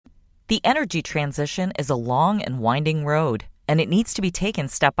The energy transition is a long and winding road, and it needs to be taken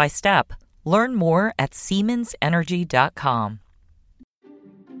step by step. Learn more at SiemensEnergy.com.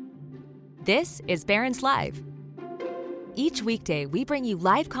 This is Barron's Live. Each weekday, we bring you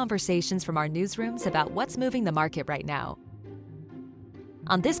live conversations from our newsrooms about what's moving the market right now.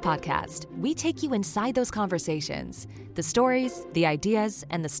 On this podcast, we take you inside those conversations, the stories, the ideas,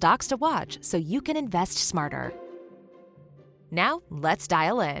 and the stocks to watch so you can invest smarter. Now, let's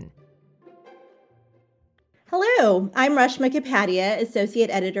dial in. Hello, I'm Reshma Kapadia, Associate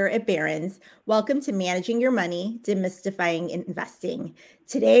Editor at Barron's. Welcome to Managing Your Money, Demystifying Investing.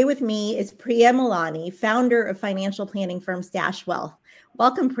 Today with me is Priya Malani, founder of financial planning firm Stash Wealth.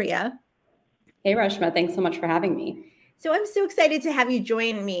 Welcome, Priya. Hey, Reshma. Thanks so much for having me. So I'm so excited to have you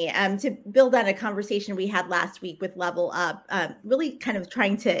join me to build on a conversation we had last week with Level Up, really kind of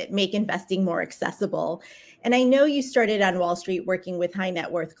trying to make investing more accessible. And I know you started on Wall Street working with high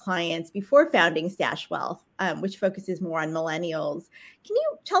net worth clients before founding Stash Wealth, which focuses more on millennials. Can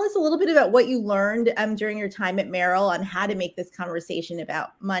you tell us a little bit about what you learned during your time at Merrill on how to make this conversation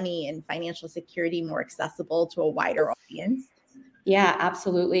about money and financial security more accessible to a wider audience? Yeah,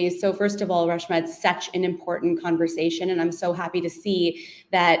 absolutely. So first of all, Reshma, it's such an important conversation, and I'm so happy to see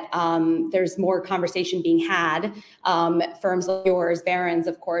that there's more conversation being had. Firms like yours, Barron's,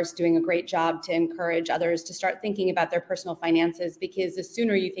 of course, doing a great job to encourage others to start thinking about their personal finances, because the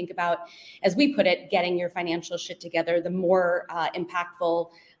sooner you think about, as we put it, getting your financial shit together, the more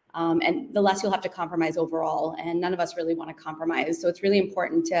impactful and the less you'll have to compromise overall. And none of us really want to compromise. So it's really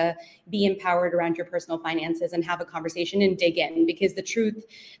important to be empowered around your personal finances and have a conversation and dig in, because the truth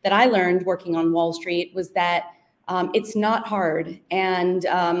that I learned working on Wall Street was that it's not hard. And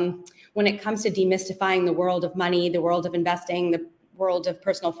when it comes to demystifying the world of money, the world of investing, the world of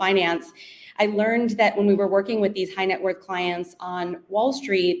personal finance, I learned that when we were working with these high net worth clients on Wall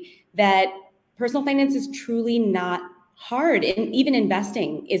Street, that personal finance is truly not hard, and even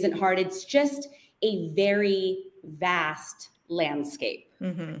investing isn't hard. It's just a very vast landscape.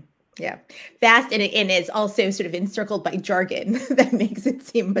 Mm-hmm. Yeah, vast, and it's also sort of encircled by jargon that makes it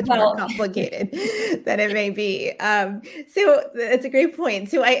seem much more complicated than it may be. So that's a great point.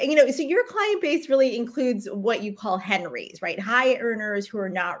 So so your client base really includes what you call Henrys, right? High earners who are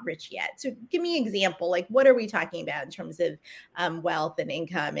not rich yet. So give me an example. Like, what are we talking about in terms of wealth and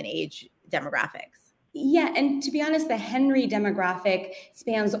income and age demographics? Yeah, and to be honest, the Henry demographic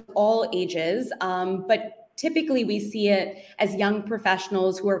spans all ages, but typically we see it as young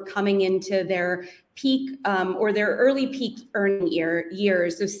professionals who are coming into their peak or their early peak earning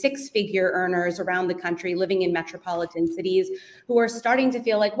years, so six-figure earners around the country living in metropolitan cities who are starting to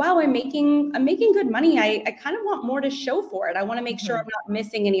feel like, wow, I'm making good money. I kind of want more to show for it. I want to make sure I'm not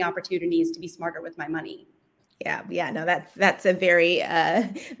missing any opportunities to be smarter with my money. Yeah. No, that's a very, I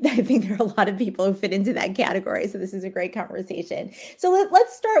think there are a lot of people who fit into that category. So this is a great conversation. So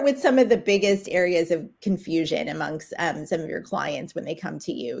let's start with some of the biggest areas of confusion amongst some of your clients when they come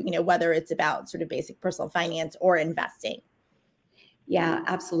to you, whether it's about sort of basic personal finance or investing. Yeah,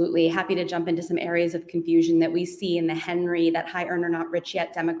 absolutely. Happy to jump into some areas of confusion that we see in the Henry, that high earner, not rich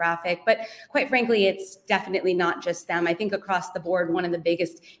yet demographic. But quite frankly, it's definitely not just them. I think across the board, one of the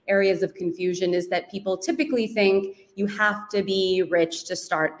biggest areas of confusion is that people typically think you have to be rich to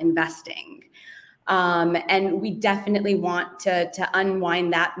start investing. And we definitely want to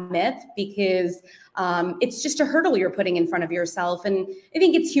unwind that myth, because it's just a hurdle you're putting in front of yourself. And I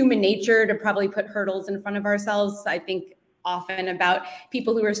think it's human nature to probably put hurdles in front of ourselves. I think often about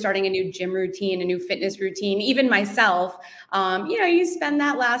people who are starting a new gym routine, a new fitness routine, even myself. You spend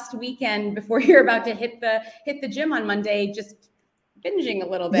that last weekend before you're about to hit the gym on Monday, just binging a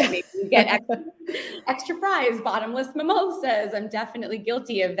little bit. Maybe you get extra fries, bottomless mimosas. I'm definitely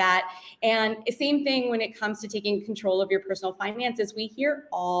guilty of that. And same thing when it comes to taking control of your personal finances. We hear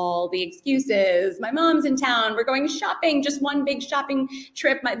all the excuses. My mom's in town. We're going shopping. Just one big shopping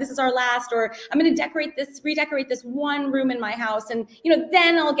trip. This is our last. Or I'm going to redecorate this one room in my house. And,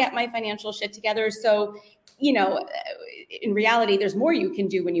 then I'll get my financial shit together. So, in reality, there's more you can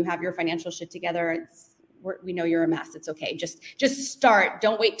do when you have your financial shit together. We know you're a mess. It's okay. Just start.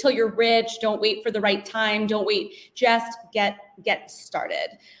 Don't wait till you're rich. Don't wait for the right time. Don't wait. Just get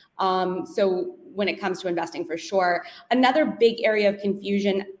started. So when it comes to investing, for sure. Another big area of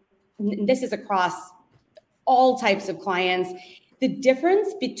confusion, this is across all types of clients, the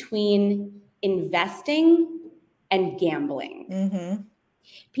difference between investing and gambling. Mm-hmm.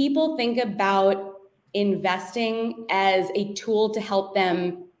 People think about investing as a tool to help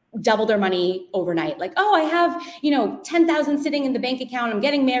them double their money overnight. Like, oh, I have, 10,000 sitting in the bank account. I'm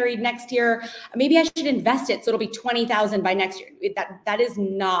getting married next year. Maybe I should invest it so it'll be 20,000 by next year. That is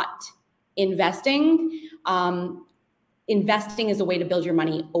not investing, investing is a way to build your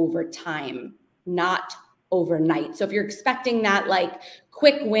money over time, not overnight. So if you're expecting that like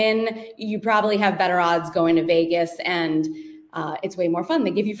quick win, you probably have better odds going to Vegas, and it's way more fun.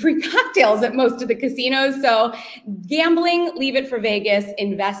 They give you free cocktails at most of the casinos. So gambling, leave it for Vegas.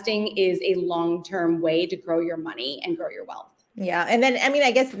 Investing is a long-term way to grow your money and grow your wealth. Yeah. And then, I mean,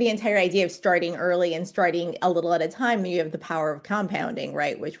 I guess the entire idea of starting early and starting a little at a time, you have the power of compounding,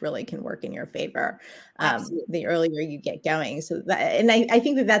 right? Which really can work in your favor the earlier you get going. So that, and I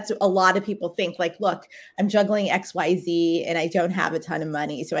think that that's a lot of people think like, look, I'm juggling XYZ and I don't have a ton of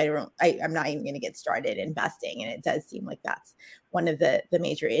money. So I'm not even going to get started investing. And it does seem like that's one of the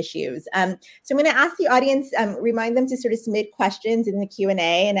major issues. So I'm going to ask the audience, remind them to sort of submit questions in the Q&A,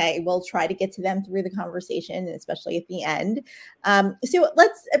 and I will try to get to them through the conversation, especially at the end. So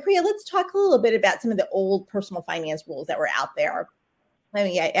Priya, let's talk a little bit about some of the old personal finance rules that were out there. I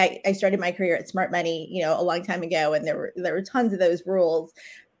mean, I started my career at Smart Money, a long time ago, and there were tons of those rules.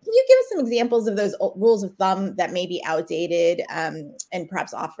 Can you give us some examples of those rules of thumb that may be outdated, and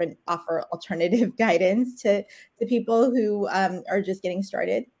perhaps offer alternative guidance to people who are just getting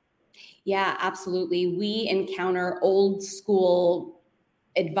started? Yeah, absolutely. We encounter old school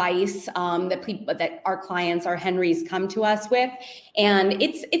advice that our clients, our Henrys, come to us with, and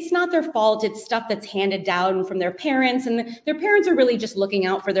it's not their fault. It's stuff that's handed down from their parents, and their parents are really just looking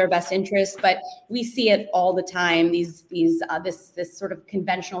out for their best interests. But we see it all the time. This sort of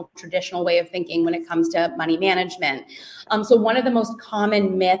conventional, traditional way of thinking when it comes to money management. So one of the most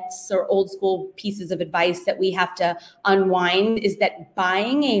common myths or old school pieces of advice that we have to unwind is that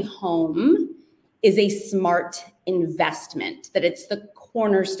buying a home is a smart investment, that it's the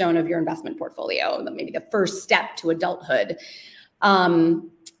cornerstone of your investment portfolio, maybe the first step to adulthood.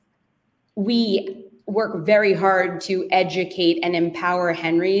 We work very hard to educate and empower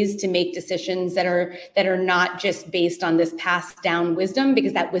Henrys to make decisions that are not just based on this passed down wisdom,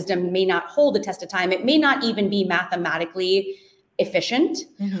 because that wisdom may not hold the test of time. It may not even be mathematically efficient.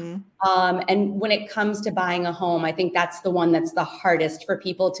 Mm-hmm. And when it comes to buying a home, I think that's the one that's the hardest for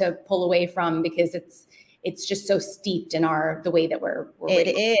people to pull away from, because it's just so steeped in the way that we're it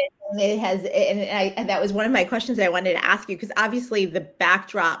is. And it has, and that was one of my questions that I wanted to ask you, because obviously the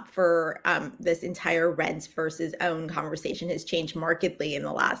backdrop for this entire rent versus own conversation has changed markedly in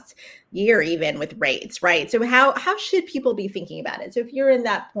the last year, even with rates, right? So how should people be thinking about it? So if you're in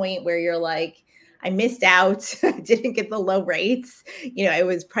that point where you're like, I missed out, I didn't get the low rates, it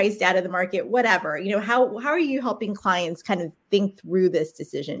was priced out of the market, whatever, how are you helping clients kind of think through this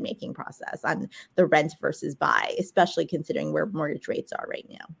decision-making process on the rent versus buy, especially considering where mortgage rates are right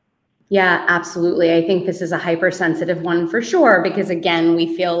now? Yeah, absolutely. I think this is a hypersensitive one for sure, because again,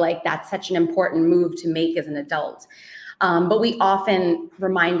 we feel like that's such an important move to make as an adult. But we often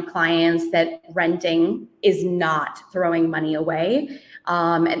remind clients that renting is not throwing money away.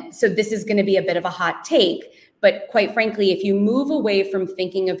 And so this is going to be a bit of a hot take, but quite frankly, if you move away from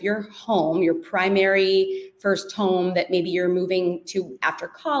thinking of your home, your primary first home that maybe you're moving to after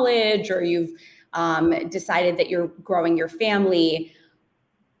college, or you've decided that you're growing your family,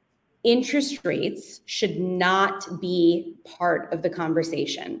 interest rates should not be part of the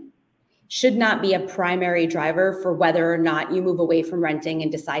conversation. Should not be a primary driver for whether or not you move away from renting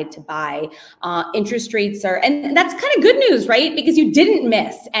and decide to buy. Interest rates and that's kind of good news, right? Because you didn't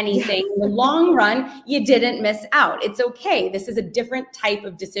miss anything. In the long run, you didn't miss out. It's okay. This is a different type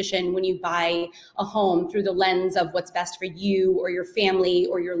of decision when you buy a home through the lens of what's best for you or your family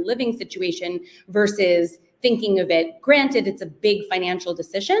or your living situation versus thinking of it. Granted, it's a big financial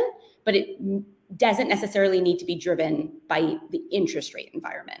decision, but it doesn't necessarily need to be driven by the interest rate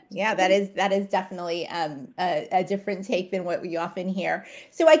environment. Yeah, that is definitely a different take than what we often hear.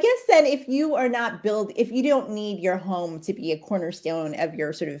 So I guess then if you don't need your home to be a cornerstone of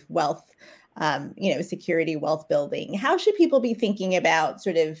your sort of wealth, security, wealth building, how should people be thinking about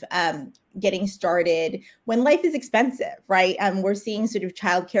sort of getting started when life is expensive, right? We're seeing sort of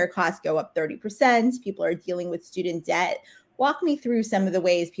childcare costs go up 30%. People are dealing with student debt. Walk me through some of the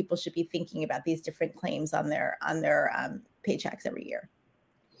ways people should be thinking about these different claims on their paychecks every year.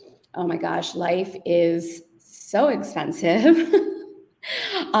 Oh my gosh, life is so expensive.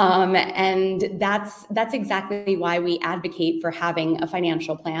 And that's exactly why we advocate for having a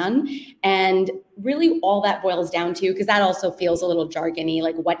financial plan. And really all that boils down to, because that also feels a little jargony,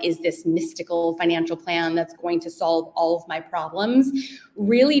 like what is this mystical financial plan that's going to solve all of my problems?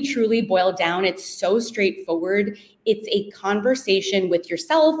 Really, truly boiled down, it's so straightforward. It's a conversation with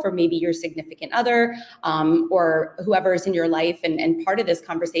yourself or maybe your significant other or whoever's in your life and part of this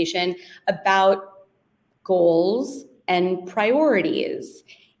conversation about goals and priorities.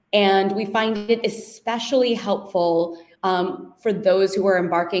 And we find it especially helpful for those who are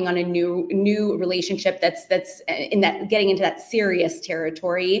embarking on a new relationship that's in that getting into that serious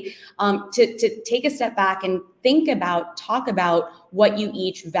territory, to take a step back and talk about what you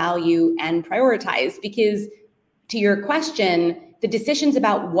each value and prioritize. Because to your question, the decisions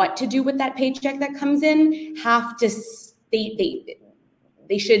about what to do with that paycheck that comes in have to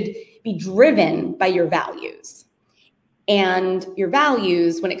they should be driven by your values. And your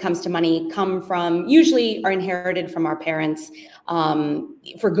values, when it comes to money, usually are inherited from our parents,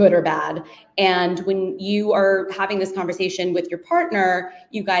 for good or bad. And when you are having this conversation with your partner,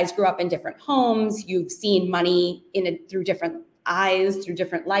 you guys grew up in different homes, you've seen money through different eyes, through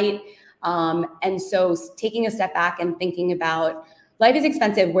different light. And so taking a step back and thinking about, life is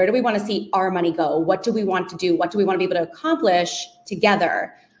expensive. Where do we want to see our money go? What do we want to do? What do we want to be able to accomplish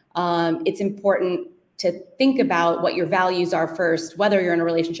together? It's important to think about what your values are first, whether you're in a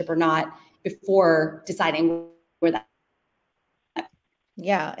relationship or not, before deciding where that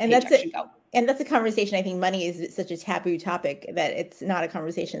should go. And that's a conversation. I think money is such a taboo topic that it's not a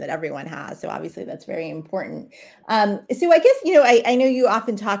conversation that everyone has. So obviously that's very important. So I guess, I know you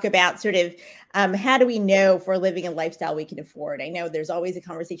often talk about sort of how do we know if we're living a lifestyle we can afford? I know there's always a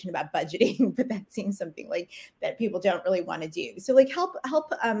conversation about budgeting, but that seems something like that people don't really want to do. So like help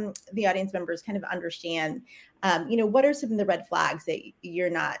the audience members kind of understand, what are some of the red flags that you're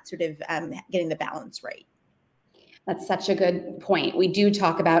not sort of getting the balance right? That's such a good point. We do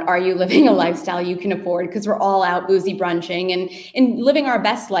talk about, are you living a lifestyle you can afford? Because we're all out boozy brunching and living our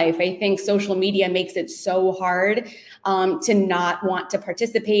best life. I think social media makes it so hard to not want to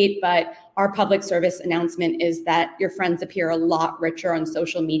participate. But our public service announcement is that your friends appear a lot richer on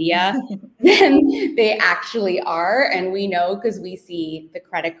social media than they actually are. And we know because we see the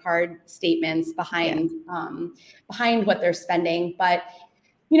credit card statements behind what they're spending. But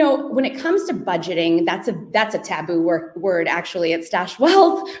when it comes to budgeting, that's a taboo word actually at Stash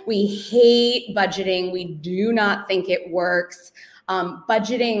Wealth. We hate budgeting. We do not think it works.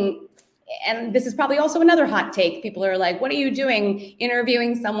 Budgeting, and this is probably also another hot take. People are like, what are you doing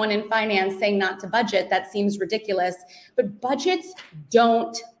interviewing someone in finance saying not to budget? That seems ridiculous. But budgets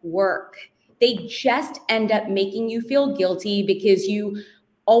don't work. They just end up making you feel guilty because you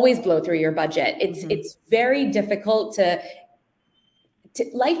always blow through your budget. It's very difficult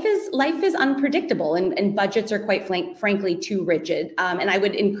life is unpredictable and budgets are quite frankly too rigid. And I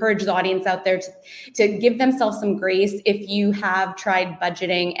would encourage the audience out there to give themselves some grace. If you have tried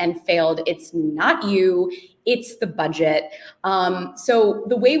budgeting and failed, it's not you, it's the budget. So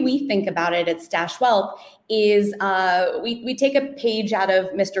the way we think about it at Stash Wealth is we take a page out of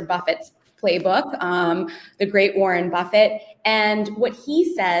Mr. Buffett's playbook, the great Warren Buffett. And what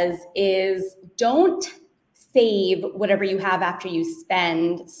he says is, don't save whatever you have after you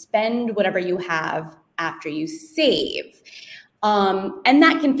spend whatever you have after you save. And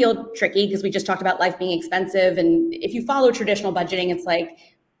that can feel tricky because we just talked about life being expensive. And if you follow traditional budgeting, it's like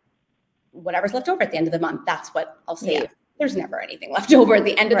whatever's left over at the end of the month, that's what I'll save. Yeah. There's never anything left over at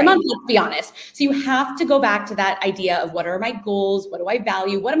the end of the month, let's be honest. So you have to go back to that idea of, what are my goals? What do I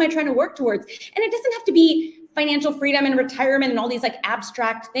value? What am I trying to work towards? And it doesn't have to be financial freedom and retirement and all these like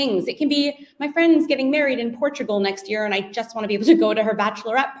abstract things. It can be, my friend's getting married in Portugal next year and I just want to be able to go to her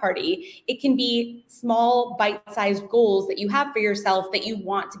bachelorette party. It can be small bite-sized goals that you have for yourself that you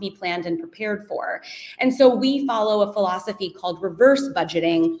want to be planned and prepared for. And so we follow a philosophy called reverse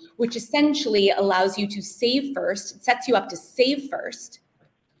budgeting, which essentially allows you to save first. It sets you up to save first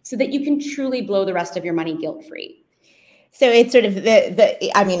so that you can truly blow the rest of your money guilt-free. So it's sort of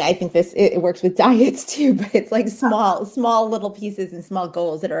I think it works with diets too, but it's like small little pieces and small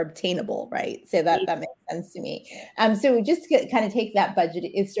goals that are obtainable, right? So that makes sense to me. So just to kind of take that budget,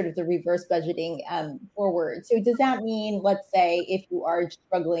 it's sort of the reverse budgeting forward. So does that mean, let's say, if you are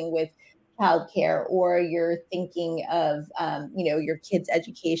struggling with childcare or you're thinking of, your kids'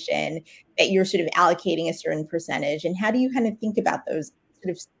 education, that you're sort of allocating a certain percentage, and how do you kind of think about those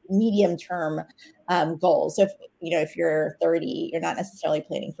sort of medium-term goals? So if you're 30, you're not necessarily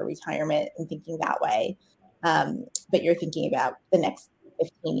planning for retirement and thinking that way, but you're thinking about the next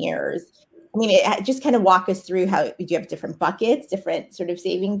 15 years. I mean, just kind of walk us through how do you have different buckets, different sort of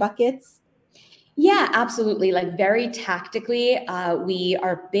saving buckets? Yeah, absolutely. Like very tactically, we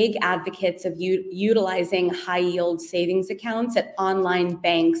are big advocates of utilizing high yield savings accounts at online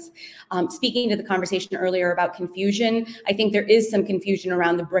banks. Speaking to the conversation earlier about confusion, I think there is some confusion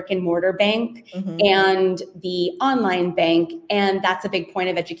around the brick and mortar bank and the online bank. And that's a big point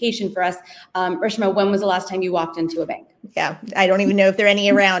of education for us. Reshma, when was the last time you walked into a bank? Yeah, I don't even know if there are any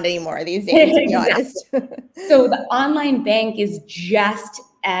around anymore these days, to be honest. So the online bank is just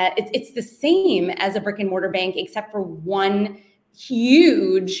it's the same as a brick and mortar bank, except for one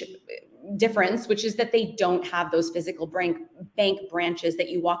huge difference, which is that they don't have those physical bank branches that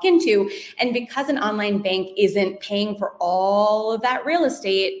you walk into. And because an online bank isn't paying for all of that real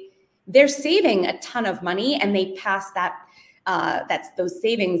estate, they're saving a ton of money, and they pass they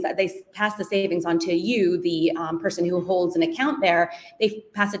pass the savings on to you, the person who holds an account there. They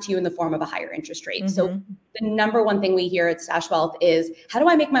pass it to you in the form of a higher interest rate. Mm-hmm. So the number one thing we hear at Stash Wealth is, how do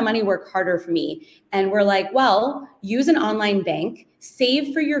I make my money work harder for me? And we're like, well, use an online bank,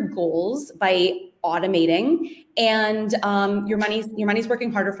 save for your goals by automating, and your money's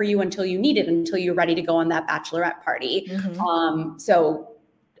working harder for you until you need it, until you're ready to go on that bachelorette party. Mm-hmm. So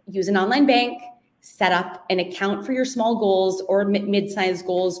use an online bank, set up an account for your small goals or mid-sized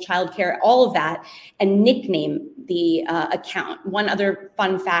goals, childcare, all of that, and nickname the account. One other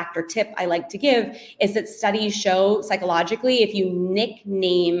fun fact or tip I like to give is that studies show psychologically, if you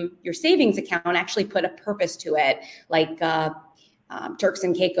nickname your savings account, actually put a purpose to it, like Turks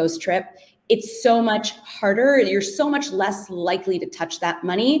and Caicos trip, it's so much harder. You're so much less likely to touch that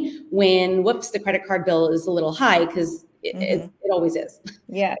money when, the credit card bill is a little high, because it always is.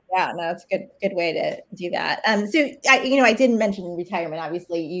 Yeah. No, that's a good way to do that. So I didn't mention retirement.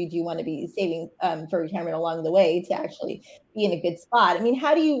 Obviously, you do want to be saving for retirement along the way to actually be in a good spot. I mean,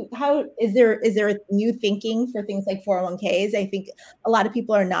 how is there new thinking for things like 401ks? I think a lot of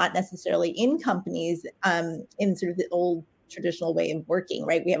people are not necessarily in companies in sort of the old traditional way of working,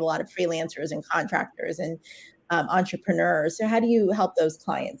 right? We have a lot of freelancers and contractors and entrepreneurs. So how do you help those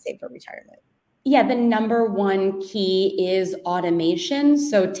clients save for retirement? Yeah, the number one key is automation.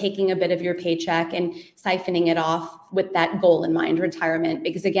 So taking a bit of your paycheck and siphoning it off with that goal in mind, retirement.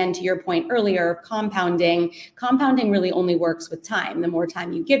 Because again, to your point earlier, compounding really only works with time. The more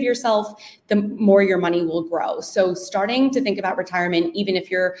time you give yourself, the more your money will grow. So starting to think about retirement, even if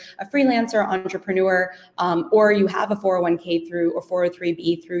you're a freelancer, entrepreneur, or you have a 401k through or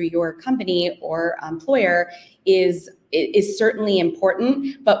 403b through your company or employer, is certainly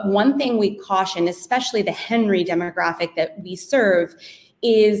important. But one thing we caution, especially the Henry demographic that we serve,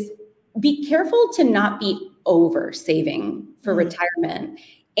 is be careful to not be over saving for retirement.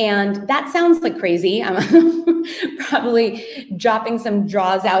 And that sounds like crazy. I'm probably dropping some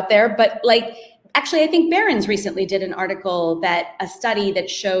draws out there, but actually, I think Barron's recently did an article, a study that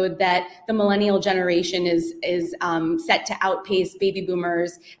showed that the millennial generation is set to outpace baby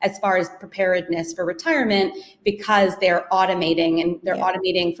boomers as far as preparedness for retirement, because they're automating, and they're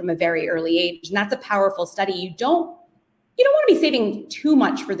automating from a very early age. And that's a powerful study. You don't want to be saving too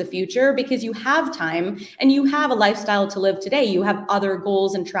much for the future, because you have time and you have a lifestyle to live today. You have other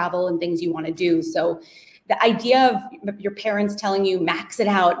goals and travel and things you want to do. So the idea of your parents telling you max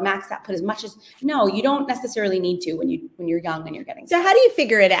out, put as much as, no, you don't necessarily need to when you're young and you're getting started. So how do you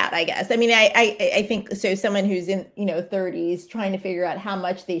figure it out? I guess. I mean, I think so. Someone who's in 30s trying to figure out how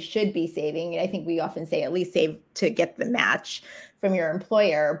much they should be saving. I think we often say at least save to get the match from your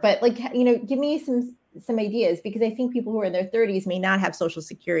employer. But give me some ideas, because I think people who are in their 30s may not have Social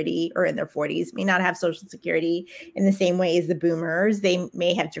Security, or in their 40s may not have Social Security in the same way as the boomers. They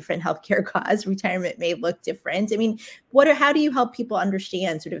may have different healthcare costs. Retirement may look different. I mean, how do you help people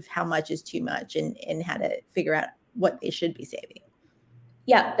understand sort of how much is too much, and how to figure out what they should be saving?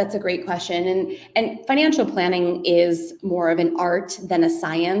 Yeah, that's a great question. And financial planning is more of an art than a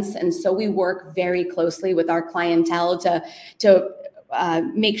science. And so we work very closely with our clientele to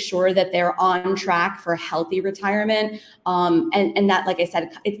make sure that they're on track for healthy retirement. And that, like I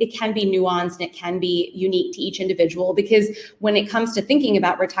said, it can be nuanced and it can be unique to each individual, because when it comes to thinking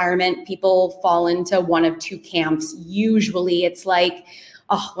about retirement, people fall into one of two camps. Usually it's like,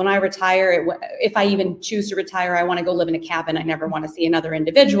 oh, when I retire, if I even choose to retire, I want to go live in a cabin. I never want to see another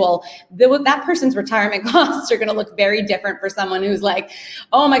individual. That person's retirement costs are going to look very different for someone who's like,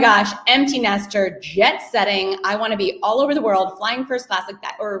 oh my gosh, empty nester, jet setting. I want to be all over the world, flying first class like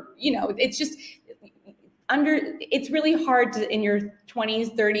that. Or, it's just it's really hard to, in your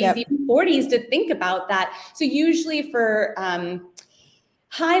 20s, 30s, even 40s, to think about that. So usually for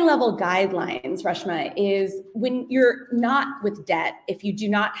high-level guidelines, Reshma, is when you're not with debt, if you do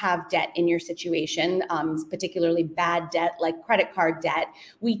not have debt in your situation, particularly bad debt like credit card debt,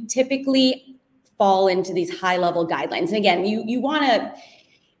 we typically fall into these high-level guidelines. And again, you want to,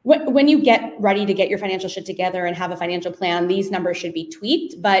 when you get ready to get your financial shit together and have a financial plan, these numbers should be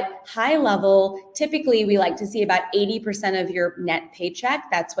tweaked. But high level, typically we like to see about 80% of your net paycheck,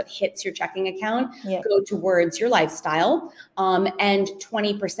 that's what hits your checking account, go towards your lifestyle. And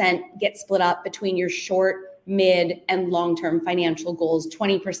 20% get split up between your short, mid and long-term financial goals,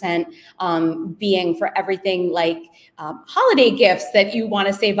 20% being for everything like holiday gifts that you want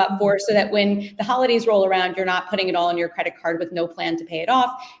to save up for, so that when the holidays roll around, you're not putting it all on your credit card with no plan to pay it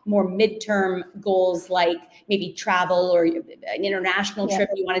off. More midterm goals like maybe travel or an international trip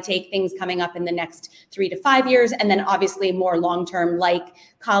you want to take, things coming up in the next 3 to 5 years. And then obviously more long-term like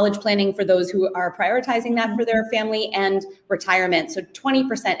college planning for those who are prioritizing that for their family, and retirement. So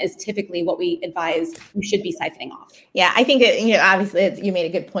 20% is typically what we advise you should be siphoning off. Yeah, I think obviously you made a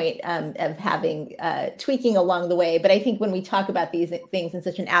good point of having tweaking along the way. But I think when we talk about these things in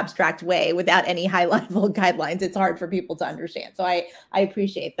such an abstract way without any high level guidelines, it's hard for people to understand. So I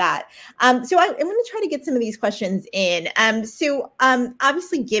appreciate that. So I'm going to try to get some of these questions in. So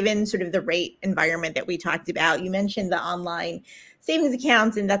obviously, given sort of the rate environment that we talked about, you mentioned the online savings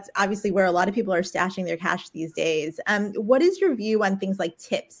accounts, and that's obviously where a lot of people are stashing their cash these days. What is your view on things like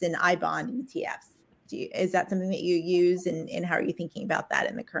TIPS and iBond ETFs? Is that something that you use, and how are you thinking about that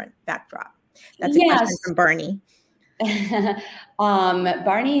in the current backdrop? That's a question from Barney.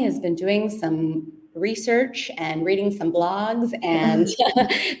 Barney has been doing some research and reading some blogs, and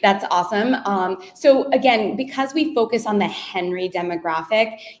that's awesome. So again, because we focus on the Henry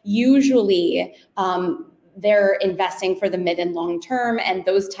demographic, usually they're investing for the mid and long term, and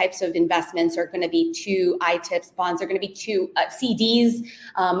those types of investments are going to be to iTips, bonds are going to be to CDs,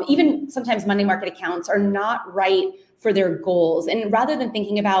 even sometimes money market accounts are not right for their goals. And rather than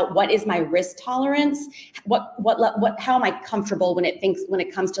thinking about what is my risk tolerance, how am I comfortable when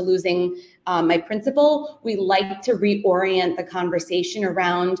it comes to losing my principal, we like to reorient the conversation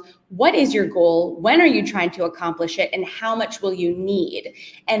around what is your goal, when are you trying to accomplish it, and how much will you need?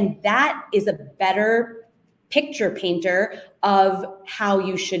 And that is a better picture painter of how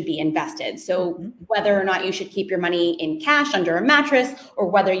you should be invested. So whether or not you should keep your money in cash under a mattress, or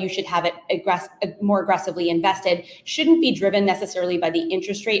whether you should have it more aggressively invested, shouldn't be driven necessarily by the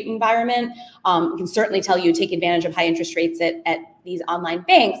interest rate environment. We can certainly tell you take advantage of high interest rates at these online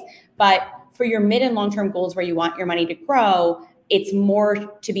banks, but for your mid and long-term goals where you want your money to grow, it's more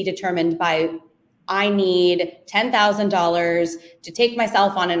to be determined by, I need $10,000 to take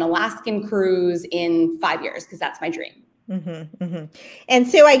myself on an Alaskan cruise in 5 years, because that's my dream. And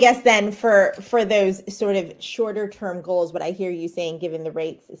so I guess then for those sort of shorter term goals, what I hear you saying, given the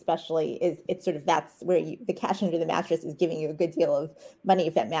rates especially, is it's sort of that's where the cash under the mattress is giving you a good deal of money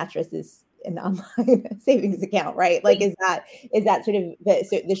if that mattress is an online savings account, right? Like, is that sort of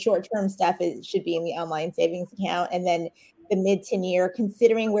the short term stuff should be in the online savings account, and then the mid to near,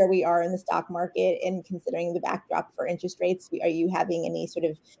 considering where we are in the stock market and considering the backdrop for interest rates, are you having any sort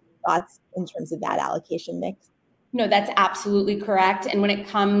of thoughts in terms of that allocation mix? No, that's absolutely correct. And when it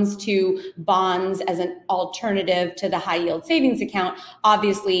comes to bonds as an alternative to the high yield savings account,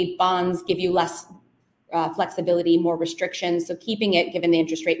 obviously bonds give you less flexibility, more restrictions. So keeping it, given the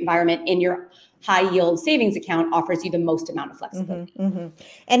interest rate environment, in your high yield savings account offers you the most amount of flexibility.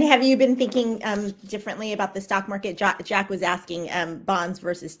 And have you been thinking differently about the stock market? Jack was asking bonds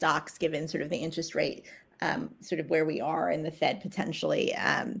versus stocks, given sort of the interest rate, sort of where we are, and the Fed potentially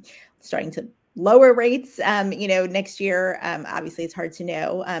starting to lower rates, next year. Obviously, it's hard to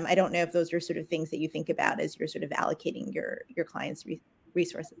know. I don't know if those are sort of things that you think about as you're sort of allocating your clients'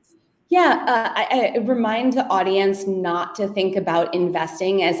 resources. Yeah, I remind the audience not to think about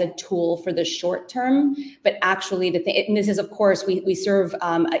investing as a tool for the short term, but actually to think, and this is, of course, we serve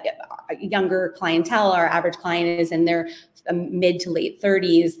a younger clientele. Our average client is in their mid to late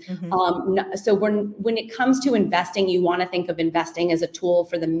 30s. So when it comes to investing, you want to think of investing as a tool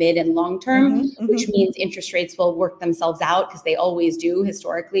for the mid and long term, which means interest rates will work themselves out, because they always do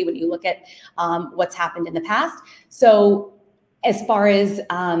historically when you look at what's happened in the past. So as far as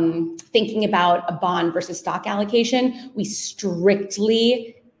thinking about a bond versus stock allocation, we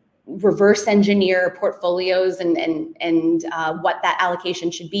strictly reverse engineer portfolios and what that allocation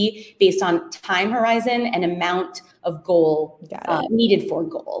should be based on time horizon and amount of goal needed for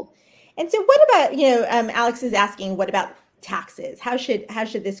goal. And so what about, Alex is asking, what about taxes? How should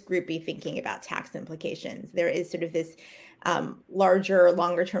this group be thinking about tax implications? There is sort of this larger,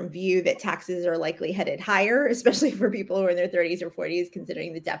 longer term view that taxes are likely headed higher, especially for people who are in their 30s or 40s,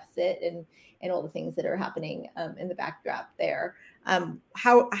 considering the deficit and all the things that are happening in the backdrop there.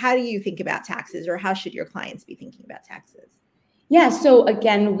 How do you think about taxes, or how should your clients be thinking about taxes? Yeah, so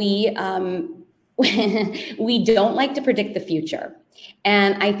again, we don't like to predict the future.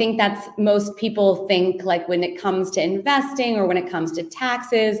 And I think that's, most people think, like, when it comes to investing or when it comes to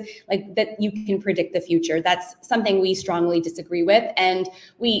taxes, like that you can predict the future. That's something we strongly disagree with. And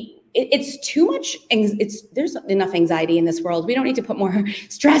we it's too much. There's enough anxiety in this world. We don't need to put more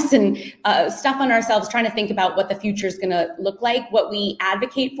stress and stuff on ourselves trying to think about what the future is going to look like. What we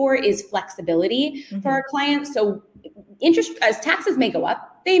advocate for is flexibility for our clients. So interest, as taxes may go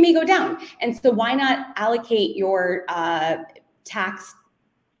up, they may go down. And so why not allocate your tax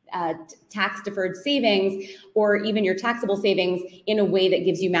deferred savings or even your taxable savings in a way that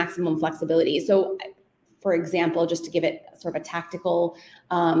gives you maximum flexibility? So for example, just to give it sort of a tactical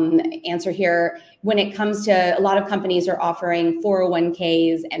answer here, when it comes to, a lot of companies are offering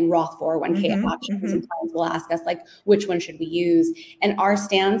 401ks and Roth 401k options, and clients will ask us, like, which one should we use? And our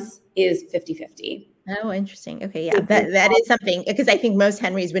stance is 50-50. Oh, interesting. Okay. Yeah. That is something, because I think most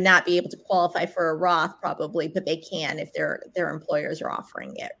Henrys would not be able to qualify for a Roth probably, but they can if their employers are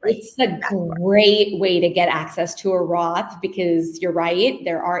offering it. Right. It's a great way to get access to a Roth, because you're right.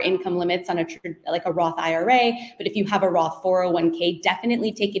 There are income limits on like a Roth IRA, but if you have a Roth 401k,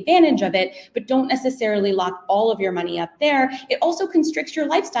 definitely take advantage of it, but don't necessarily lock all of your money up there. It also constricts your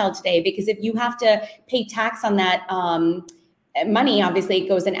lifestyle today, because if you have to pay tax on that money, obviously it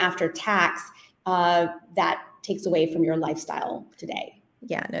goes in after tax. That takes away from your lifestyle today.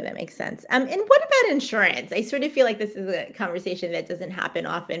 Yeah, no, that makes sense. And what about insurance? I sort of feel like this is a conversation that doesn't happen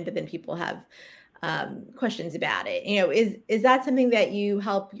often, but then people have questions about it. Is that something that you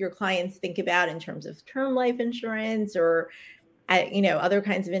help your clients think about in terms of term life insurance or, other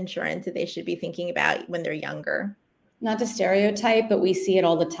kinds of insurance that they should be thinking about when they're younger? Not to stereotype, but we see it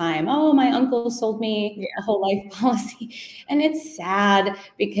all the time. Oh, my uncle sold me a whole life policy. And it's sad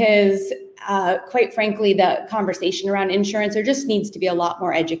because quite frankly, the conversation around insurance, there just needs to be a lot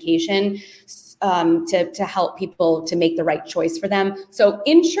more education to help people to make the right choice for them. So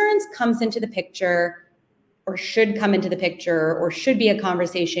insurance comes into the picture, or should come into the picture, or should be a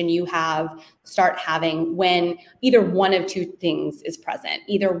conversation you start having when either one of two things is present.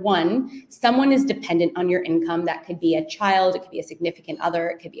 Either one, someone is dependent on your income. That could be a child, it could be a significant other,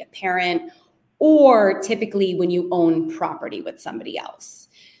 it could be a parent, or typically when you own property with somebody else.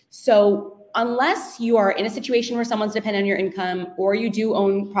 So unless you are in a situation where someone's dependent on your income, or you do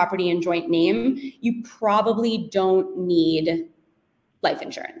own property in joint name, you probably don't need life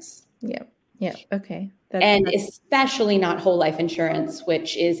insurance. Yeah. Yeah. Okay. And especially not whole life insurance,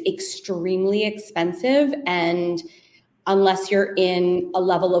 which is extremely expensive. And unless you're in a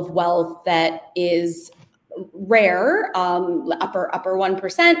level of wealth that is rare, upper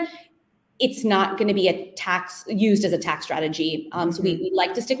 1%, it's not going to be used as a tax strategy. So we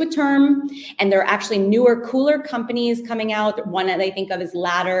like to stick with term, and there are actually newer, cooler companies coming out. One that I think of is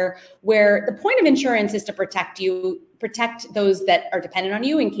Ladder, where the point of insurance is to protect those that are dependent on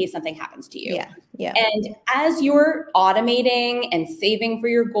you in case something happens to you. Yeah. And as you're automating and saving for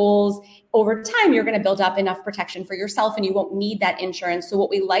your goals, over time, you're going to build up enough protection for yourself and you won't need that insurance. So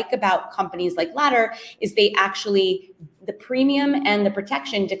what we like about companies like Ladder is the premium and the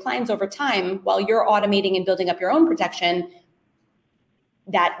protection declines over time while you're automating and building up your own protection.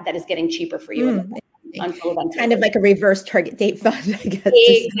 That is getting cheaper for you. Kind of like a reverse target date fund, I guess.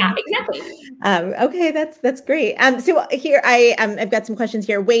 Exactly. Okay, that's great. So here I've got some questions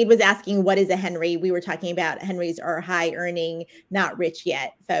here. Wade was asking, what is a Henry? We were talking about Henrys are high earning, not rich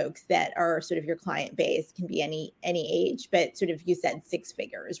yet folks that are sort of your client base. Can be any age, but sort of you said six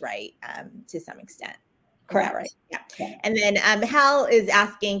figures, right? To some extent. Correct. Right. Yeah. And then Hal is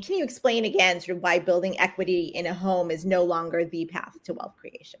asking, can you explain again sort of why building equity in a home is no longer the path to wealth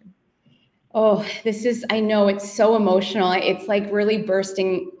creation? Oh, I know it's so emotional. It's like really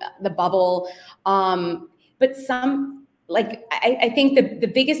bursting the bubble. But I think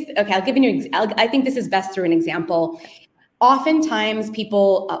the biggest, okay, I'll give you I think this is best through an example. Oftentimes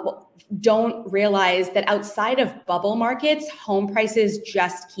people don't realize that outside of bubble markets, home prices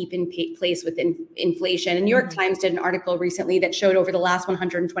just keep in place with inflation. And New York Times did an article recently that showed over the last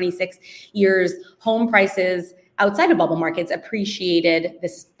 126 years, home prices outside of bubble markets appreciated.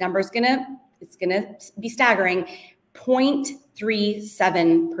 This number is it's gonna be staggering,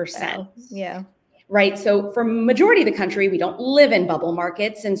 0.37%. Wow. Yeah. Right. So for majority of the country, we don't live in bubble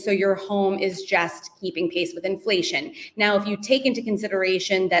markets. And so your home is just keeping pace with inflation. Now, if you take into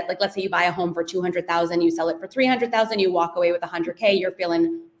consideration that, like, let's say you buy a home for $200,000, you sell it for $300,000, you walk away with $100K, you're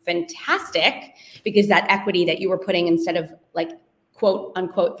feeling fantastic because that equity that you were putting instead of like, quote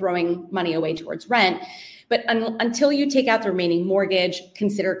unquote, throwing money away towards rent. But until you take out the remaining mortgage,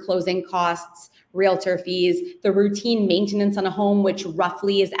 consider closing costs, realtor fees, the routine maintenance on a home, which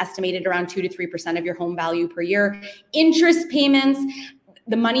roughly is estimated around 2 to 3% of your home value per year, interest payments,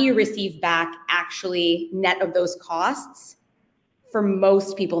 the money you receive back actually net of those costs for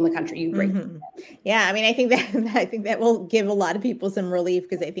most people in the country, you break. Mm-hmm. Yeah, I mean, I think that will give a lot of people some relief,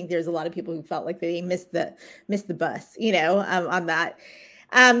 because I think there's a lot of people who felt like they missed the bus, on that.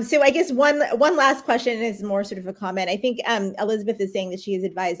 So I guess one last question is more sort of a comment. I think Elizabeth is saying that she has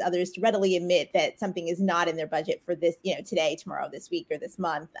advised others to readily admit that something is not in their budget for this, today, tomorrow, this week, or this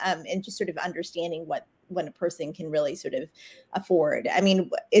month, and just sort of understanding when a person can really sort of afford. I mean,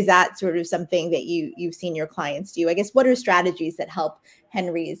 is that sort of something that you've seen your clients do? I guess, what are strategies that help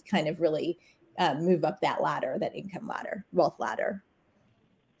Henrys kind of really move up that ladder, that income ladder, wealth ladder?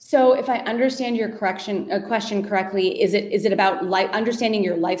 So if I understand your question correctly, is it about understanding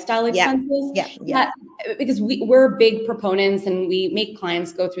your lifestyle expenses? Yeah. Because we're big proponents, and we make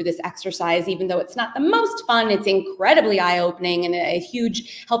clients go through this exercise, even though it's not the most fun. It's incredibly eye-opening, and a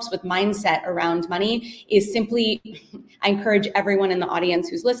huge helps with mindset around money. Is simply, I encourage everyone in the audience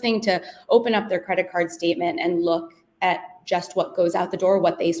who's listening to open up their credit card statement and look at just what goes out the door,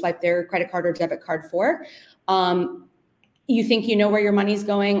 what they swipe their credit card or debit card for. You think you know where your money's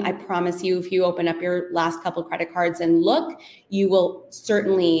going. I promise you, if you open up your last couple credit cards and look, you will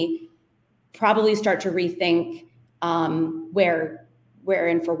certainly probably start to rethink where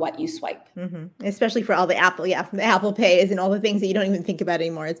and for what you swipe. Mm-hmm. Especially for all the Apple Pays and all the things that you don't even think about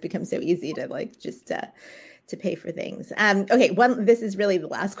anymore. It's become so easy to just to pay for things. Okay, this is really the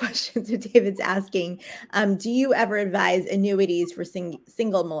last question. So David's asking, do you ever advise annuities for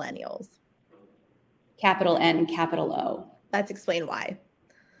single millennials? Capital N, capital O. Let's explain why.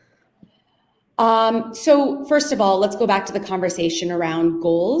 So first of all, let's go back to the conversation around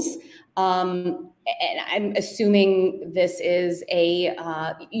goals. And I'm assuming this is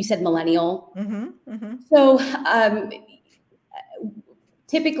you said millennial. Mm-hmm, mm-hmm. So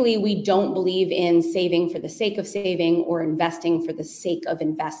typically we don't believe in saving for the sake of saving or investing for the sake of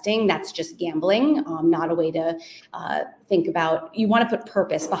investing. That's just gambling, not a way to think about. You want to put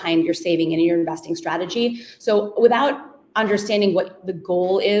purpose behind your saving and your investing strategy. So without understanding what the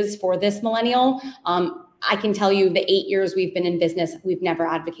goal is for this millennial, I can tell you the 8 years we've been in business, we've never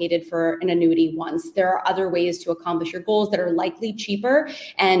advocated for an annuity once. There are other ways to accomplish your goals that are likely cheaper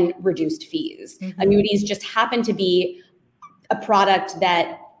and reduced fees. Mm-hmm. Annuities just happen to be a product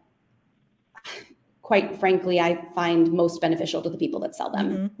that, quite frankly, I find most beneficial to the people that sell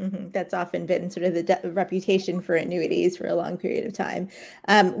them. Mm-hmm, mm-hmm. That's often been sort of the reputation for annuities for a long period of time.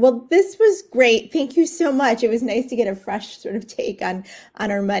 Well, this was great. Thank you so much. It was nice to get a fresh sort of take on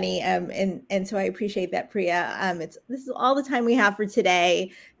our money. And so I appreciate that, Priya. This is all the time we have for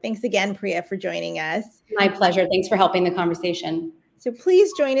today. Thanks again, Priya, for joining us. My pleasure. Thanks for helping the conversation. So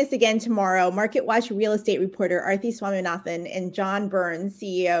please join us again tomorrow. Market Watch real estate reporter Arthi Swaminathan and John Burns,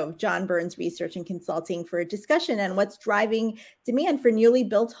 CEO of John Burns Research and Consulting, for a discussion on what's driving demand for newly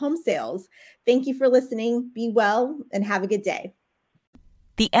built home sales. Thank you for listening. Be well and have a good day.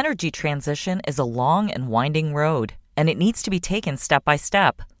 The energy transition is a long and winding road, and it needs to be taken step by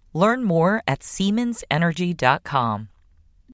step. Learn more at SiemensEnergy.com.